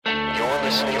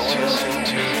Come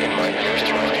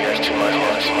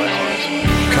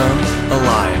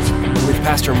Alive with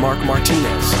Pastor Mark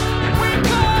Martinez.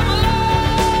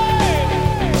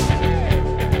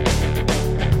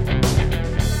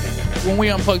 When we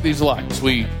unplug these lights,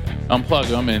 we unplug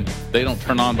them and they don't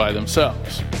turn on by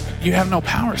themselves. You have no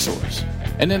power source.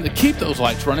 And then to keep those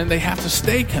lights running, they have to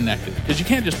stay connected because you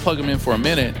can't just plug them in for a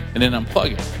minute and then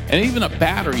unplug it. And even a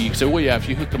battery, you can say, well, yeah, if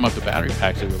you hooked them up to battery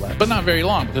packs, it would last. But not very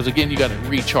long because, again, you got to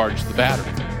recharge the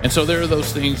battery. And so there are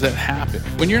those things that happen.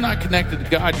 When you're not connected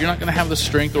to God, you're not going to have the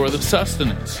strength or the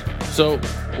sustenance. So,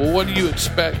 well, what do you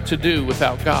expect to do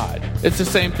without God? It's the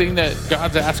same thing that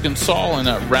God's asking Saul in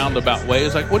a roundabout way.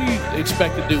 It's like, what do you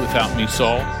expect to do without me,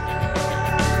 Saul?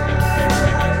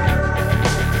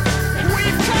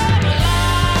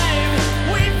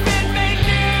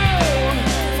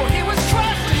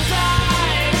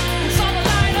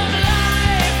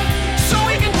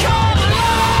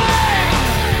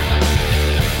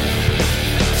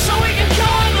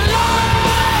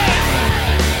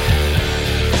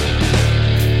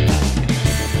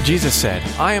 Jesus said,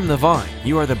 "I am the vine,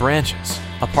 you are the branches.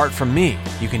 Apart from me,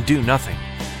 you can do nothing."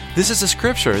 This is a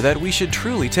scripture that we should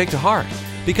truly take to heart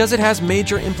because it has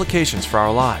major implications for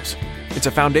our lives. It's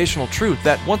a foundational truth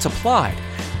that, once applied,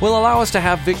 will allow us to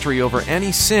have victory over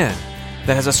any sin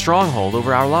that has a stronghold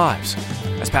over our lives.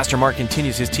 As Pastor Mark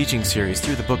continues his teaching series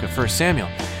through the book of 1 Samuel,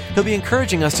 he'll be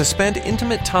encouraging us to spend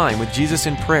intimate time with Jesus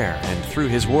in prayer and through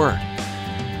his word.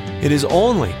 It is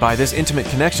only by this intimate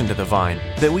connection to the vine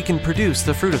that we can produce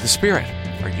the fruit of the Spirit.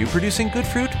 Are you producing good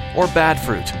fruit or bad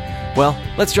fruit? Well,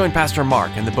 let's join Pastor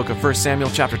Mark in the book of 1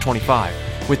 Samuel chapter 25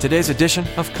 with today's edition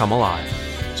of Come Alive.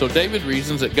 So David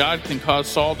reasons that God can cause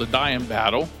Saul to die in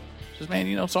battle. He says,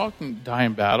 man, Saul can die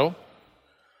in battle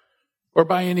or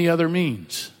by any other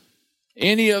means.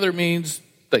 Any other means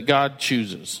that God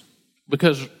chooses.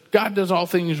 Because God does all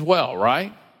things well,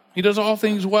 right? He does all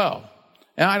things well.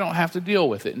 And I don't have to deal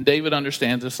with it. And David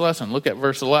understands this lesson. Look at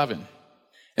verse 11.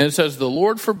 And it says, "The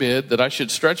Lord forbid that I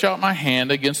should stretch out my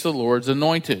hand against the Lord's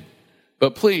anointed.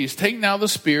 But please take now the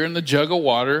spear and the jug of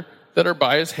water that are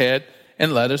by his head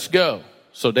and let us go."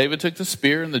 So David took the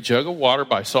spear and the jug of water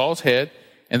by Saul's head,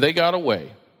 and they got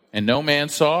away. And no man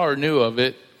saw or knew of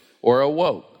it or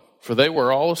awoke, for they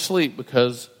were all asleep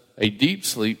because a deep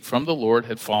sleep from the Lord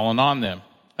had fallen on them.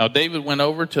 Now David went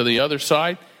over to the other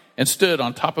side and stood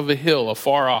on top of a hill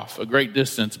afar off, a great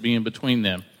distance being between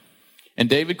them. And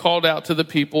David called out to the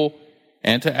people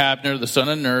and to Abner, the son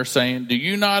of Ner, saying, "Do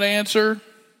you not answer,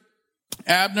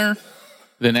 Abner?"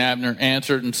 Then Abner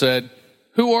answered and said,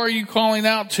 "Who are you calling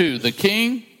out to, the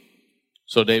king?"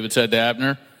 So David said to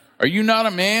Abner, "Are you not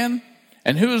a man?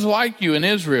 And who is like you in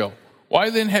Israel? Why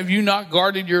then have you not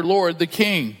guarded your lord, the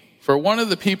king? For one of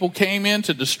the people came in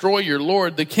to destroy your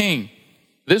lord, the king.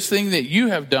 This thing that you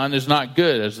have done is not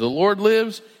good. As the Lord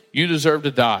lives, you deserve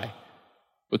to die,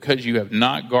 because you have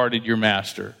not guarded your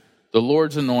master, the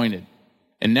Lord's anointed.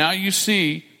 And now you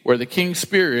see where the king's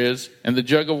spear is and the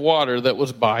jug of water that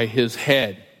was by his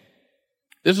head."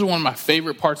 This is one of my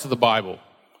favorite parts of the Bible.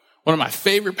 One of my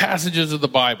favorite passages of the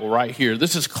Bible right here.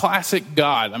 This is classic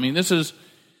God. I mean, this is,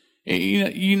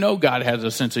 you know God has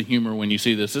a sense of humor when you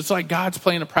see this. It's like God's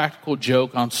playing a practical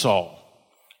joke on Saul.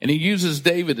 And he uses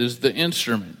David as the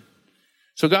instrument.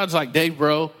 So God's like, "Dave,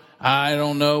 bro, I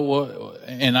don't know what,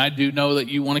 and I do know that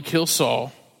you want to kill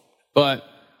Saul, but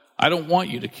I don't want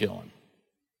you to kill him.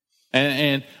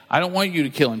 And I don't want you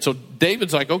to kill him." So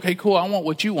David's like, "Okay, cool. I want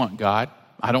what you want, God.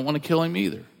 I don't want to kill him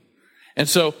either." And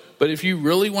so, but if you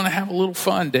really want to have a little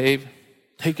fun, Dave,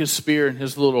 take his spear and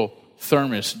his little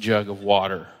thermos jug of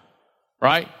water,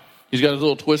 right? He's got his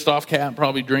little twist-off cap,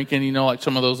 probably drinking, like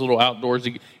some of those little outdoors.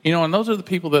 And those are the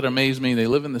people that amaze me. They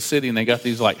live in the city, and they got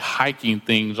these, like, hiking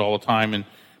things all the time, and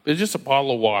it's just a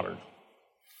bottle of water.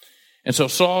 And so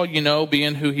Saul,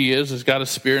 being who he is, has got a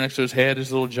spear next to his head,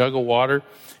 his little jug of water.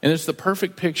 And it's the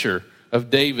perfect picture of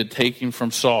David taking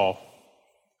from Saul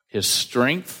his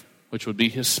strength, which would be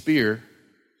his spear,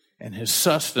 and his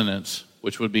sustenance,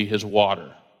 which would be his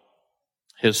water.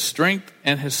 His strength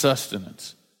and his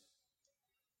sustenance.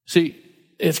 See,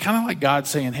 it's kind of like God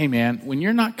saying, "Hey, man, when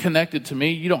you're not connected to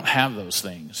me, you don't have those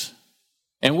things."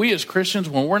 And we as Christians,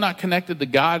 when we're not connected to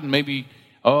God, and maybe,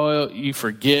 you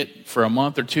forget for a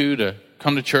month or two to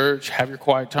come to church, have your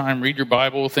quiet time, read your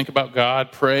Bible, think about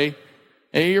God, pray,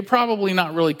 you're probably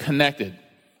not really connected.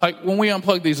 Like when we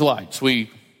unplug these lights, we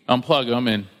unplug them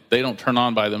and they don't turn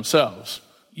on by themselves.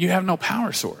 You have no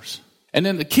power source. And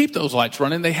then to keep those lights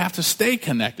running, they have to stay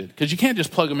connected because you can't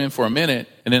just plug them in for a minute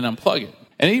and then unplug it.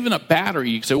 And even a battery,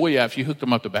 you can say, well, yeah, if you hooked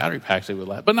them up to battery packs, they would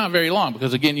last. But not very long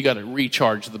because, again, you got to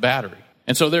recharge the battery.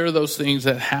 And so there are those things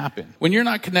that happen. When you're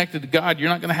not connected to God, you're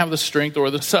not going to have the strength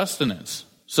or the sustenance.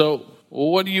 So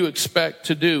what do you expect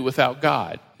to do without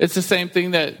God? It's the same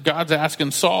thing that God's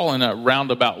asking Saul in a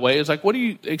roundabout way. It's like, what do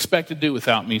you expect to do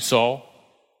without me, Saul?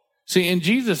 See, and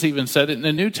Jesus even said it in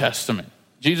the New Testament.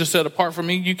 Jesus said, apart from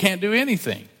me, you can't do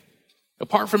anything.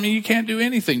 Apart from me, you can't do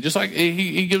anything. Just like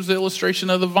he gives the illustration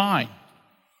of the vine.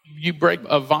 You break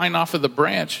a vine off of the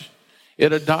branch,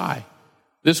 it'll die.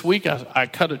 This week, I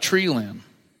cut a tree limb.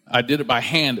 I did it by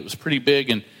hand. It was pretty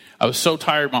big, and I was so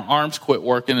tired, my arms quit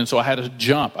working, and so I had to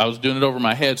jump. I was doing it over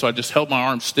my head, so I just held my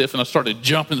arms stiff, and I started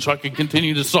jumping so I could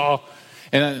continue to saw.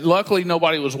 And luckily,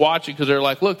 nobody was watching because they're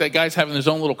like, look, that guy's having his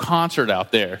own little concert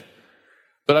out there.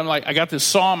 But I'm like, I got this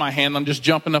saw in my hand, and I'm just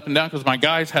jumping up and down because my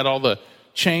guys had all the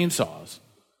chainsaws.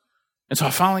 And so I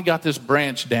finally got this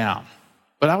branch down.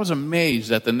 But I was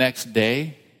amazed that the next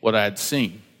day, what I had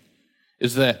seen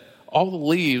is that all the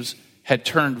leaves had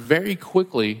turned very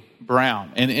quickly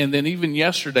brown. And then even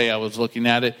yesterday I was looking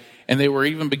at it, and they were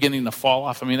even beginning to fall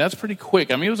off. I mean, that's pretty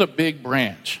quick. I mean, it was a big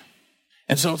branch.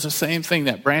 And so it's the same thing.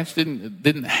 That branch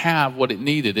didn't have what it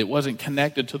needed. It wasn't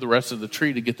connected to the rest of the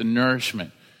tree to get the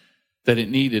nourishment that it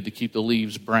needed to keep the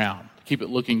leaves brown, to keep it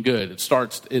looking good.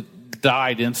 It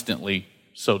died instantly,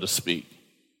 so to speak.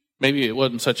 Maybe it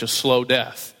wasn't such a slow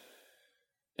death.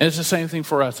 And it's the same thing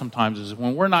for us sometimes, is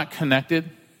when we're not connected,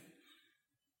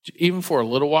 even for a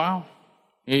little while,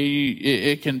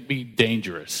 it can be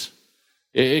dangerous.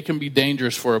 It can be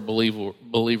dangerous for a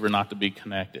believer not to be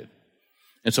connected.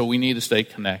 And so we need to stay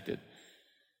connected.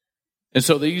 And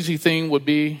so the easy thing would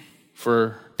be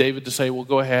for David to say, well,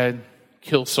 go ahead,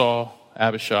 kill Saul,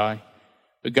 Abishai.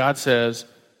 But God says,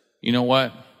 you know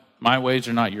what? My ways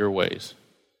are not your ways.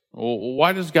 Well,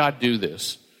 why does God do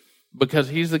this? Because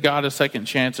he's the God of second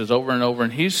chances over and over,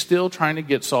 and he's still trying to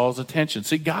get Saul's attention.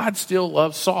 See, God still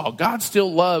loves Saul. God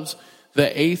still loves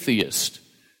the atheist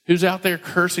who's out there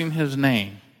cursing his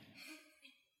name.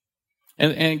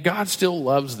 And God still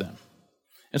loves them.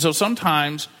 And so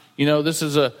sometimes, this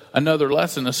is another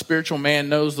lesson. A spiritual man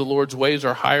knows the Lord's ways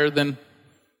are higher than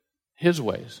his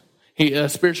ways. A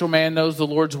spiritual man knows the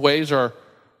Lord's ways are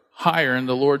higher and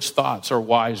the Lord's thoughts are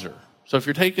wiser. So if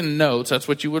you're taking notes, that's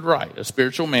what you would write. A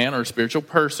spiritual man or a spiritual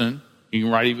person, you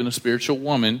can write even a spiritual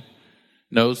woman,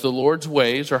 knows the Lord's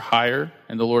ways are higher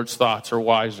and the Lord's thoughts are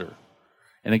wiser.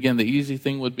 And again, the easy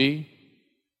thing would be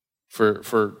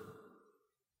for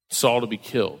Saul to be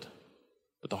killed.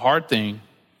 But the hard thing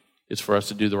is for us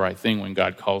to do the right thing when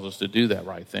God calls us to do that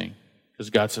right thing. Because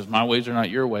God says, my ways are not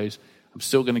your ways. I'm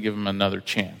still going to give him another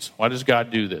chance. Why does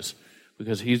God do this?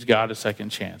 Because he's God of second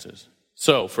chances.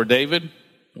 So for David,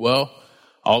 well,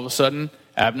 all of a sudden,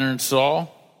 Abner and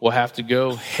Saul will have to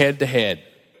go head to head.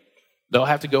 They'll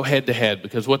have to go head to head,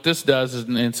 because what this does is,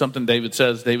 and something David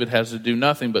says, David has to do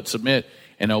nothing but submit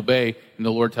and obey, and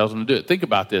the Lord tells him to do it. Think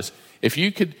about this. If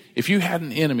you had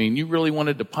an enemy and you really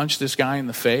wanted to punch this guy in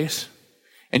the face,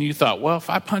 and you thought, well, if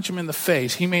I punch him in the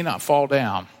face, he may not fall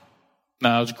down.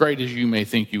 Now, as great as you may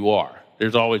think you are,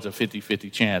 there's always a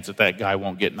 50-50 chance that guy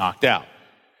won't get knocked out.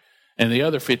 And the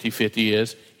other 50-50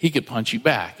 is he could punch you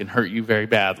back and hurt you very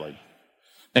badly.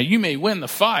 Now, you may win the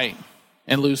fight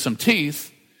and lose some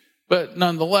teeth, but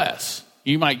nonetheless,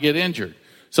 you might get injured.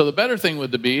 So the better thing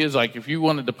would be is, like, if you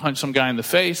wanted to punch some guy in the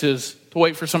face, is to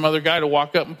wait for some other guy to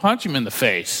walk up and punch him in the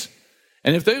face.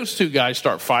 And if those two guys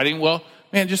start fighting, well,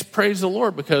 man, just praise the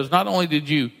Lord, because not only did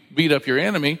you beat up your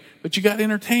enemy, but you got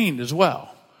entertained as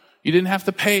well. You didn't have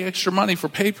to pay extra money for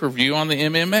pay-per-view on the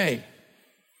MMA.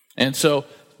 And so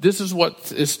this is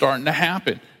what is starting to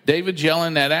happen. David's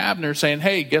yelling at Abner saying,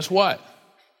 hey, guess what?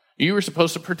 You were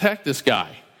supposed to protect this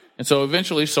guy. And so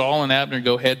eventually Saul and Abner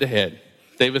go head to head.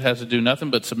 David has to do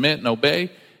nothing but submit and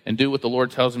obey and do what the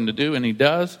Lord tells him to do, and he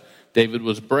does. David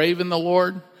was brave in the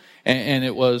Lord, and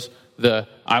it was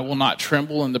I will not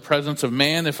tremble in the presence of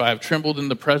man if I have trembled in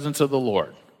the presence of the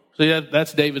Lord. So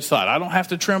that's David's thought. I don't have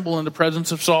to tremble in the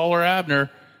presence of Saul or Abner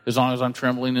as long as I'm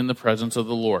trembling in the presence of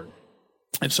the Lord.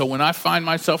 And so when I find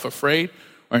myself afraid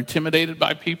or intimidated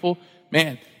by people,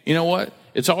 man, you know what?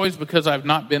 It's always because I've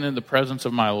not been in the presence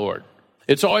of my Lord.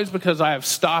 It's always because I have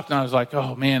stopped and I was like,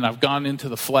 oh man, I've gone into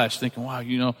the flesh thinking, wow,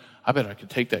 I bet I could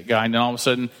take that guy. And then all of a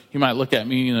sudden he might look at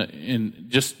me and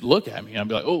just look at me. I'd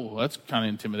be like, oh, that's kind of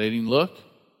intimidating. Look,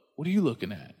 what are you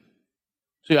looking at?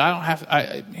 See, I don't have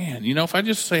to, if I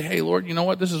just say, hey, Lord, you know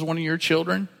what? This is one of your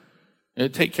children.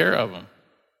 Take care of them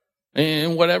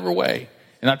in whatever way.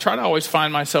 And I try to always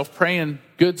find myself praying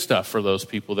good stuff for those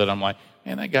people that I'm like,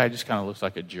 man, that guy just kind of looks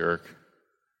like a jerk.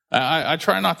 I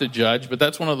try not to judge, but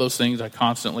that's one of those things I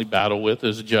constantly battle with,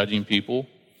 is judging people.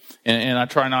 And I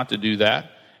try not to do that.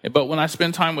 But when I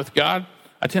spend time with God,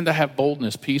 I tend to have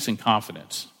boldness, peace, and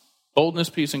confidence. Boldness,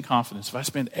 peace, and confidence. If I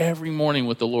spend every morning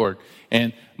with the Lord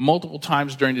and multiple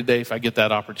times during the day, if I get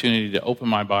that opportunity to open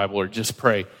my Bible or just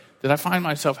pray, that I find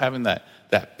myself having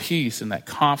that peace and that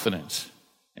confidence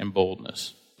and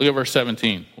boldness. Look at verse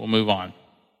 17. We'll move on.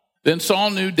 Then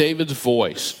Saul knew David's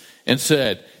voice and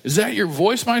said, "Is that your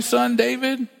voice, my son,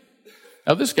 David?"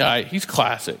 Now this guy, he's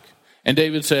classic. And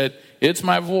David said, "It's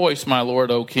my voice, my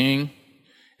lord, O king."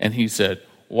 And he said,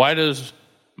 "Why does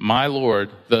my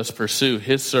Lord thus pursue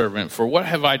his servant? For what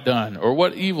have I done? Or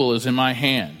what evil is in my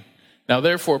hand? Now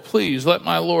therefore, please let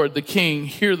my Lord the king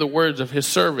hear the words of his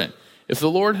servant. If the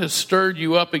Lord has stirred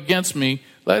you up against me,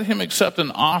 let him accept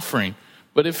an offering.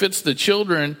 But if it's the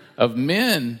children of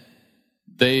men,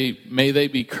 may they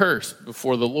be cursed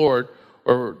before the Lord,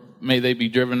 or may they be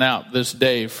driven out this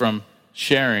day from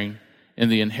sharing in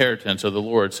the inheritance of the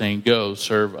Lord, saying, go,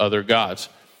 serve other gods."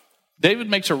 David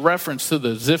makes a reference to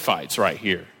the Ziphites right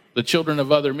here, the children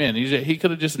of other men. He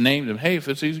could have just named them. Hey, if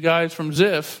it's these guys from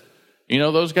Ziph, you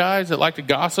know, those guys that like to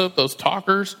gossip, those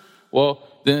talkers, well,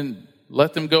 then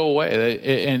let them go away.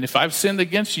 And if I've sinned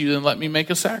against you, then let me make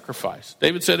a sacrifice.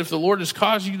 David said, if the Lord has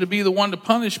caused you to be the one to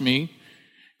punish me,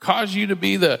 cause you to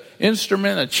be the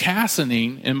instrument of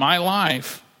chastening in my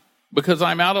life, because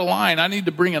I'm out of line, I need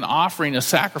to bring an offering, a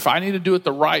sacrifice. I need to do it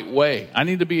the right way. I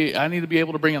need to be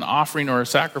able to bring an offering or a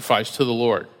sacrifice to the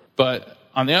Lord. But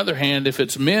on the other hand, if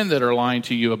it's men that are lying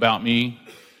to you about me,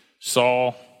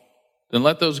 Saul, then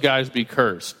let those guys be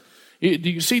cursed. Do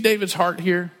you see David's heart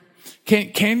here?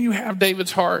 Can you have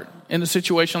David's heart in a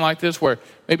situation like this where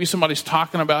maybe somebody's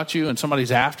talking about you and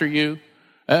somebody's after you?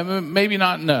 Maybe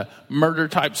not in a murder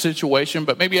type situation,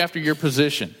 but maybe after your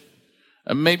position.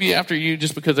 Maybe after you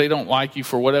just because they don't like you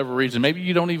for whatever reason. Maybe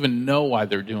you don't even know why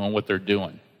they're doing what they're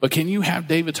doing. But can you have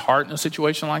David's heart in a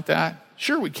situation like that?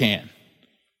 Sure we can.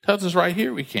 Tells us right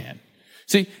here we can.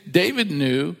 See, David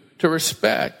knew to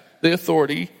respect the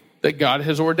authority that God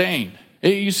has ordained.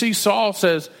 You see, Saul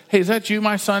says, "Hey, is that you,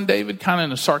 my son David?" Kind of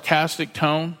in a sarcastic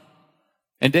tone.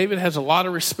 And David has a lot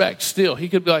of respect still. He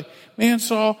could be like, "Man,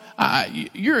 Saul,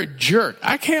 you're a jerk.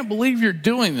 I can't believe you're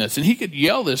doing this." And he could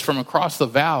yell this from across the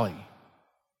valley.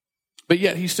 But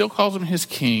yet he still calls him his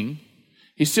king.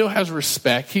 He still has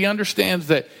respect. He understands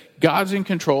that God's in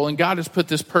control and God has put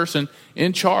this person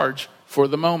in charge for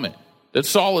the moment. That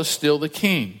Saul is still the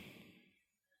king.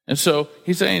 And so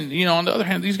he's saying, on the other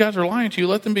hand, these guys are lying to you.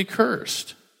 Let them be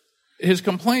cursed. His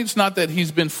complaint's not that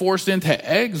he's been forced into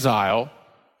exile.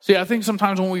 See, I think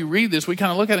sometimes when we read this, we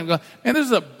kind of look at him and go, man, this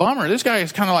is a bummer. This guy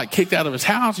is kind of like kicked out of his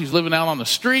house. He's living out on the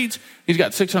streets. He's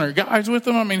got 600 guys with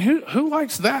him. I mean, who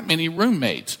likes that many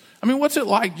roommates? I mean, what's it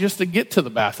like just to get to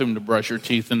the bathroom to brush your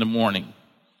teeth in the morning?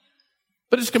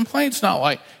 But his complaint's not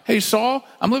like, hey, Saul,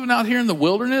 I'm living out here in the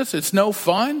wilderness. It's no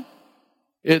fun.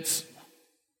 It's,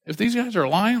 if these guys are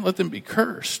lying, let them be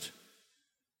cursed.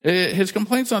 His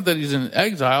complaint's not that he's in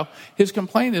exile. His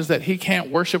complaint is that he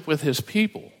can't worship with his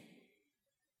people.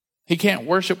 He can't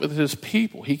worship with his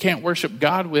people. He can't worship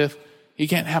God he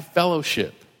can't have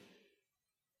fellowship.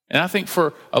 And I think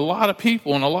for a lot of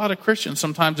people and a lot of Christians,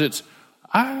 sometimes it's,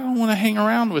 I don't want to hang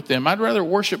around with them. I'd rather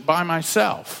worship by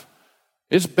myself.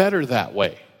 It's better that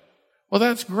way. Well,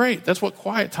 that's great. That's what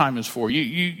quiet time is for.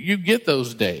 You get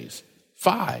those days.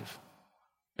 5,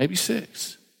 maybe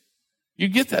 6. You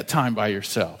get that time by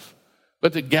yourself.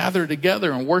 But to gather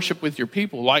together and worship with your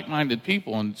people, like-minded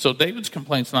people. And so David's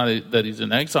complaint's not that he's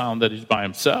in exile and that he's by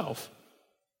himself.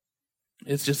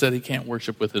 It's just that he can't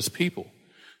worship with his people.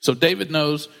 So David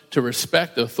knows to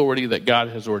respect the authority that God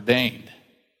has ordained.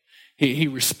 He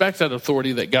respects that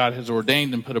authority that God has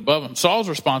ordained and put above him. Saul's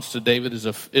response to David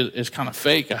is kind of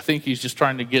fake. I think he's just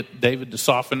trying to get David to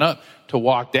soften up, to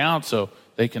walk down so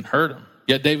they can hurt him.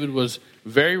 Yet David was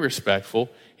very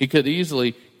respectful. He could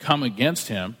easily come against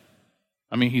him.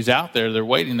 I mean, he's out there. They're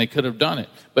waiting. They could have done it.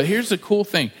 But here's the cool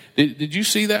thing. Did you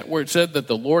see that where it said that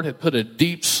the Lord had put a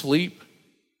deep sleep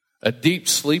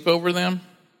over them?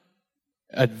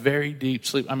 A very deep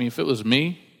sleep. I mean, if it was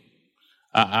me,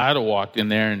 I'd have walked in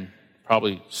there and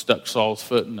probably stuck Saul's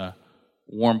foot in a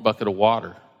warm bucket of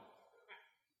water.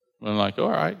 I'm like, all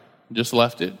right, just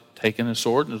left it, taken his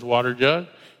sword and his water jug,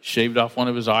 shaved off one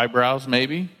of his eyebrows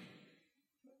maybe.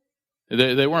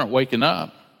 They weren't waking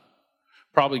up.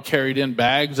 Probably carried in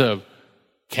bags of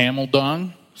camel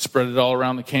dung, spread it all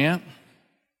around the camp,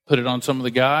 put it on some of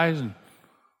the guys and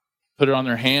put it on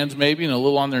their hands maybe and a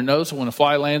little on their nose so when a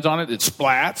fly lands on it, it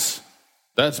splats.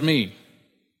 That's me.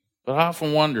 But I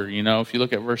often wonder, if you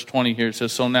look at verse 20 here, it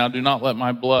says, so now do not let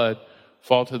my blood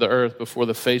fall to the earth before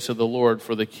the face of the Lord,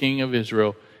 for the King of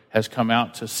Israel has come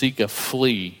out to seek a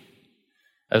flea,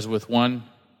 as with one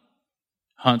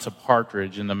hunts a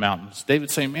partridge in the mountains.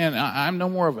 David's saying, man, I'm no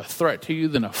more of a threat to you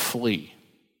than a flea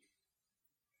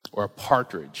or a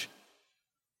partridge.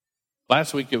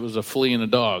 Last week it was a flea and a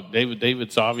dog.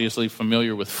 David's obviously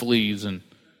familiar with fleas and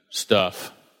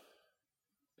stuff.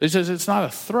 He says it's not a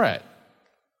threat.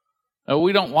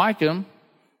 We don't like them.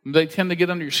 They tend to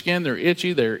get under your skin. They're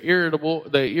itchy. They're irritable.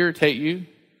 They irritate you.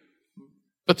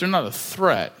 But they're not a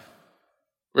threat.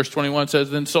 Verse 21 says,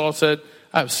 then Saul said,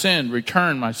 I have sinned.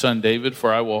 Return, my son David,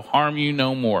 for I will harm you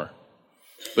no more.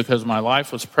 Because my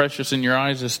life was precious in your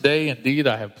eyes this day. Indeed,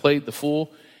 I have played the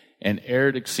fool and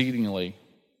erred exceedingly.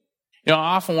 I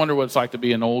often wonder what it's like to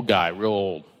be an old guy, real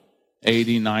old,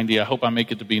 80, 90. I hope I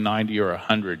make it to be 90 or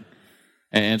 100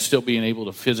 and still being able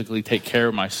to physically take care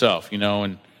of myself,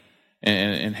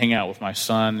 and hang out with my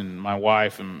son and my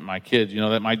wife and my kids.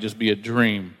 That might just be a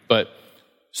dream. But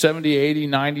 70, 80,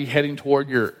 90, heading toward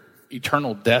your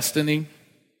eternal destiny.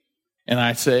 And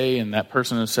I say, and that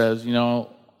person that says,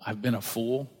 I've been a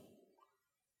fool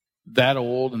that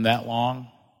old and that long.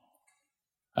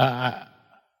 I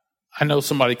know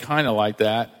somebody kind of like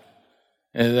that,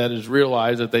 and that has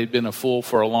realized that they've been a fool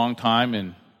for a long time,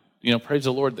 and, praise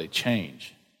the Lord, they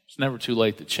change. It's never too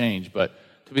late to change, but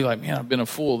to be like, man, I've been a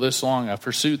fool this long. I've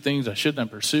pursued things I shouldn't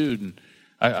have pursued, and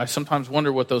I sometimes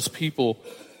wonder what those people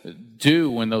do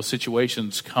when those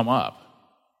situations come up,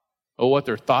 or what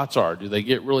their thoughts are. Do they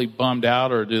get really bummed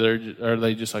out, or are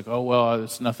they just like, oh, well,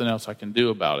 there's nothing else I can do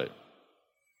about it?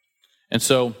 And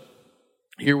so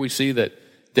here we see that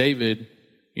David,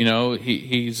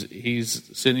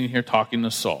 he's sitting here talking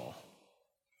to Saul.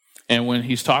 And when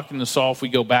he's talking to Saul, if we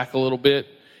go back a little bit,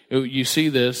 you see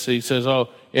this. He says, oh,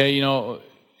 yeah,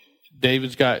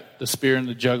 David's got the spear and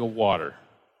the jug of water,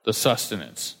 the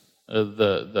sustenance,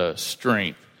 the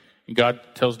strength. And God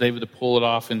tells David to pull it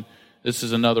off. And this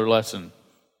is another lesson,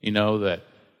 that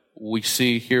we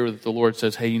see here that the Lord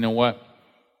says, hey, you know what?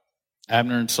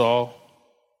 Abner and Saul,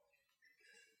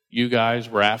 you guys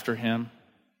were after him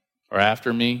or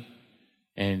after me,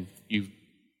 and you've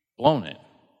blown it.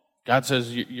 God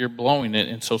says you're blowing it.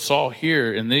 And so Saul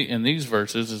here in these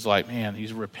verses is like, man,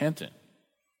 he's repentant.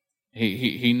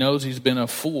 He knows he's been a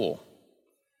fool.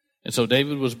 And so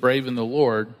David was brave in the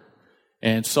Lord,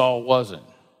 and Saul wasn't.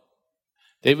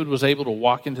 David was able to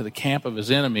walk into the camp of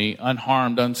his enemy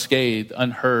unharmed, unscathed,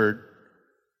 unheard,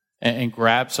 and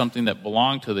grab something that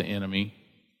belonged to the enemy,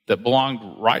 that belonged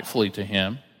rightfully to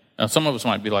him. Now, some of us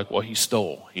might be like, well, he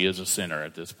stole. He is a sinner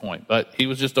at this point. But he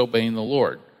was just obeying the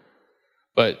Lord.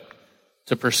 But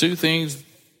to pursue things,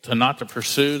 not to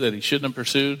pursue that he shouldn't have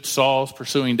pursued, Saul's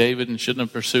pursuing David and shouldn't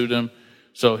have pursued him.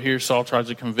 So here Saul tries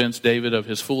to convince David of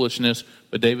his foolishness,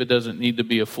 but David doesn't need to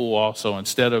be a fool also.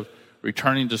 Instead of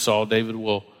returning to Saul, David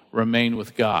will remain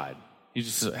with God. He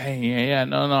just says, hey,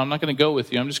 no, I'm not going to go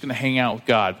with you. I'm just going to hang out with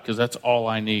God because that's all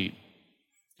I need.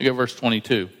 Look at verse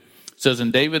 22. It says,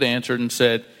 and David answered and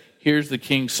said, here's the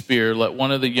king's spear. Let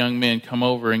one of the young men come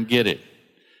over and get it.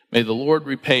 May the Lord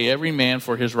repay every man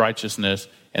for his righteousness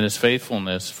and his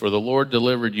faithfulness, for the Lord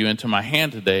delivered you into my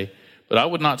hand today, but I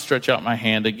would not stretch out my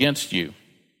hand against you,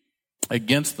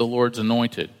 against the Lord's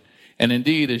anointed. And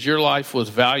indeed, as your life was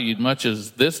valued much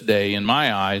as this day in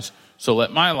my eyes, so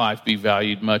let my life be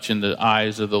valued much in the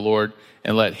eyes of the Lord,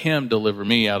 and let him deliver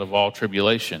me out of all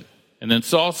tribulation. And then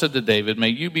Saul said to David, may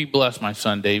you be blessed, my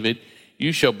son David.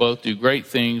 You shall both do great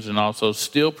things and also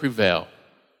still prevail.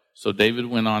 So David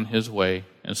went on his way,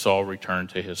 and Saul returned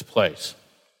to his place.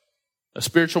 A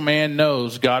spiritual man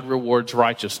knows God rewards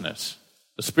righteousness.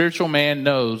 A spiritual man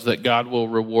knows that God will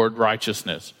reward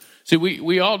righteousness. See,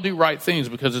 we all do right things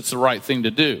because it's the right thing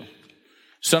to do.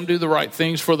 Some do the right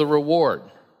things for the reward.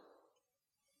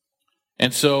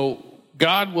 And so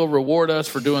God will reward us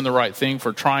for doing the right thing,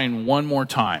 for trying one more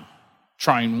time.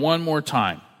 Trying one more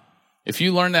time. If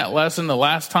you learn that lesson the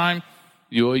last time,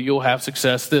 you'll have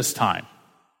success this time.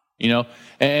 And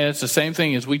it's the same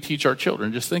thing as we teach our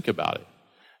children. Just think about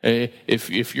it.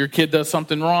 If your kid does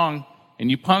something wrong and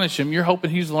you punish him, you're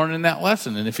hoping he's learning that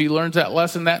lesson. And if he learns that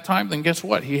lesson that time, then guess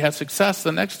what? He has success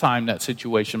the next time that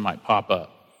situation might pop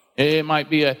up. It might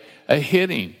be a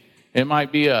hitting. It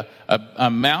might be a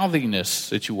mouthiness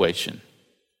situation.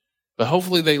 But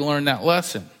hopefully they learn that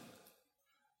lesson.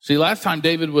 See, last time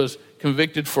David was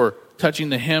convicted for touching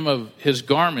the hem of his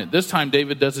garment. This time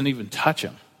David doesn't even touch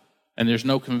him. And there's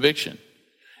no conviction.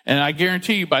 And I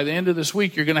guarantee you by the end of this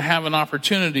week, you're going to have an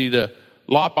opportunity to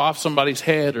lop off somebody's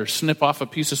head or snip off a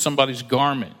piece of somebody's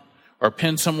garment or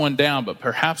pin someone down. But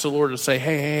perhaps the Lord will say,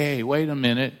 hey, wait a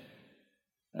minute.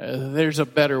 There's a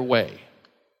better way.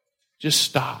 Just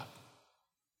stop.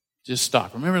 Just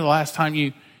stop. Remember the last time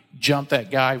you jumped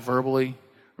that guy verbally?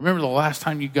 Remember the last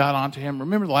time you got onto him?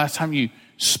 Remember the last time you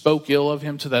spoke ill of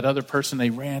him to that other person,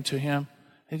 they ran to him.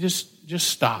 Hey, just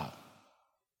stop.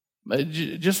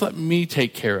 Just let me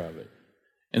take care of it.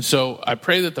 And so I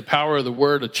pray that the power of the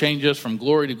word will change us from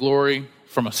glory to glory,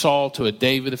 from a Saul to a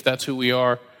David, if that's who we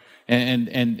are.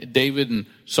 And David and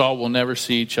Saul will never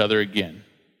see each other again.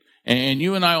 And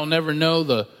you and I will never know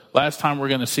the last time we're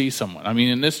going to see someone. I mean,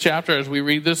 in this chapter, as we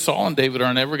read this, Saul and David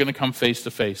are never going to come face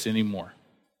to face anymore.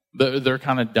 They're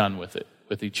kind of done with it,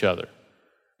 with each other.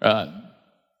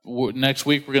 Next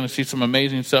week, we're going to see some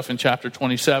amazing stuff in chapter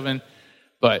 27.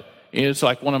 But it's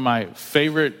like one of my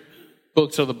favorite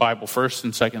books of the Bible, 1st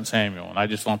and 2nd Samuel. And I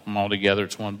just lump them all together.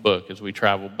 It's one book as we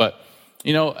travel. But,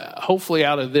 hopefully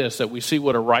out of this, that we see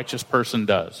what a righteous person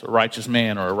does, a righteous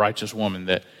man or a righteous woman,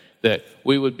 that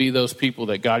we would be those people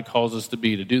that God calls us to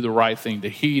be, to do the right thing, to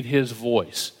heed his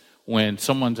voice when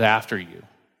someone's after you,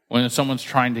 when someone's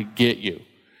trying to get you.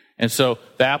 And so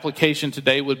the application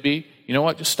today would be,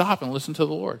 just stop and listen to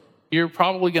the Lord. You're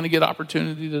probably going to get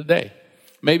opportunity today.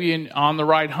 Maybe on the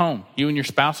ride home, you and your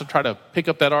spouse will try to pick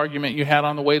up that argument you had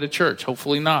on the way to church.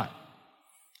 Hopefully not.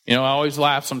 I always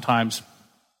laugh sometimes,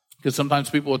 because sometimes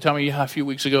people will tell me, a few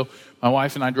weeks ago, my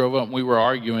wife and I drove up and we were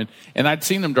arguing, and I'd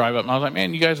seen them drive up, and I was like,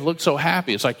 man, you guys look so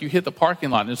happy. It's like you hit the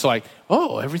parking lot, and it's like,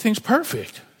 oh, everything's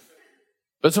perfect.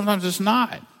 But sometimes it's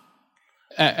not.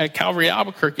 At Calvary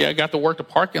Albuquerque, I got to work the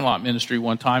parking lot ministry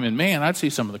one time, and man, I'd see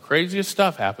some of the craziest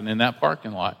stuff happen in that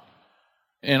parking lot.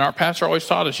 And our pastor always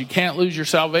taught us, you can't lose your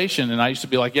salvation. And I used to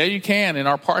be like, yeah, you can. In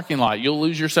our parking lot, you'll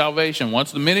lose your salvation.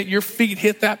 Once the minute your feet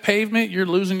hit that pavement, you're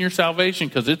losing your salvation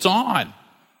because it's on.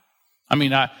 I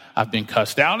mean, I've been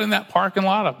cussed out in that parking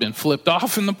lot. I've been flipped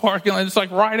off in the parking lot. It's like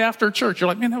right after church. You're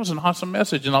like, man, that was an awesome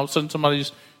message. And all of a sudden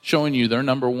somebody's showing you they're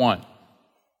number one.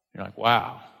 You're like,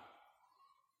 wow.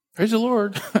 Praise the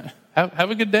Lord.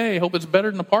 Have a good day. Hope it's better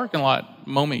than the parking lot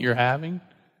moment you're having.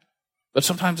 But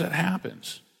sometimes that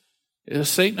happens.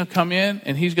 Satan will come in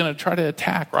and he's going to try to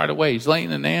attack right away. He's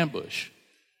laying an ambush.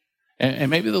 And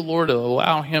maybe the Lord will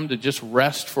allow him to just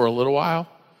rest for a little while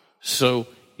so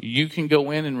you can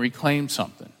go in and reclaim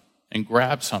something and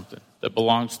grab something that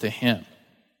belongs to him.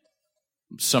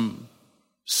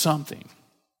 Something.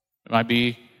 It might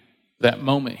be that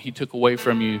moment he took away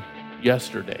from you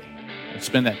yesterday. And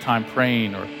spend that time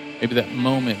praying, or maybe that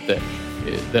moment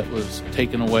that was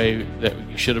taken away, that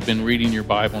you should have been reading your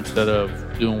Bible instead of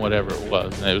doing whatever it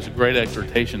was. And it was a great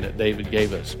exhortation that David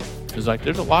gave us. It's like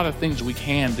there's a lot of things we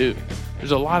can do.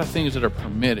 There's a lot of things that are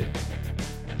permitted.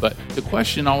 But the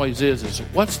question always is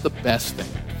what's the best thing?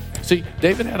 See,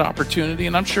 David had opportunity,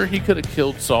 and I'm sure he could have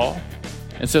killed Saul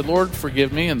and said, Lord,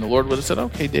 forgive me. And the Lord would have said,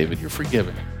 okay, David, you're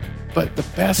forgiven. But the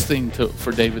best thing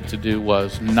for David to do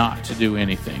was not to do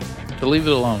anything, to leave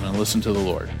it alone and listen to the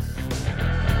Lord.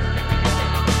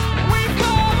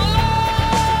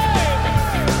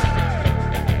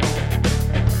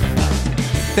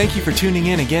 Thank you for tuning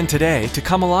in again today to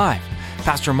Come Alive.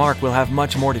 Pastor Mark will have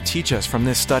much more to teach us from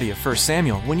this study of 1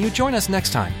 Samuel when you join us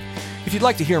next time. If you'd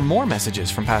like to hear more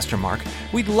messages from Pastor Mark,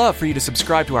 we'd love for you to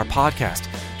subscribe to our podcast.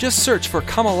 Just search for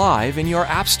Come Alive in your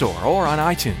app store or on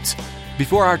iTunes.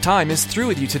 Before our time is through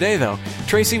with you today, though,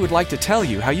 Tracy would like to tell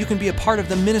you how you can be a part of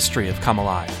the ministry of Come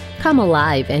Alive. Come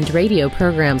Alive and radio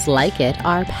programs like it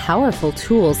are powerful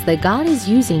tools that God is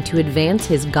using to advance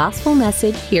His gospel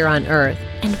message here on earth.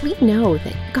 And we know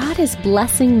that God is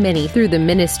blessing many through the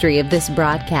ministry of this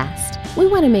broadcast. We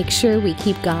want to make sure we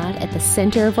keep God at the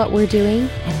center of what we're doing,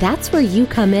 and that's where you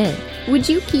come in. Would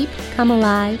you keep Come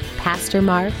Alive, Pastor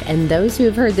Mark, and those who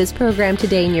have heard this program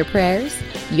today in your prayers?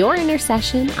 Your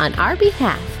intercession on our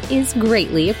behalf is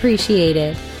greatly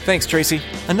appreciated. Thanks, Tracy.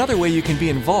 Another way you can be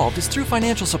involved is through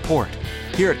financial support.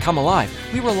 Here at Come Alive,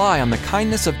 we rely on the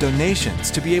kindness of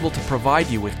donations to be able to provide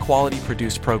you with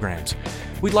quality-produced programs.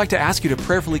 We'd like to ask you to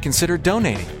prayerfully consider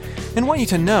donating and want you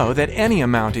to know that any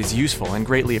amount is useful and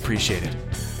greatly appreciated.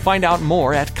 Find out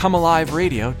more at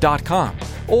comealiveradio.com,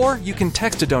 or you can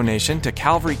text a donation to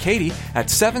Calvary Katy at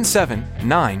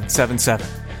 77977.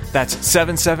 That's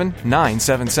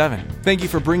 77977. Thank you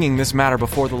for bringing this matter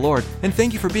before the Lord, and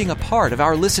thank you for being a part of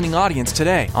our listening audience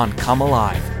today on Come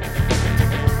Alive.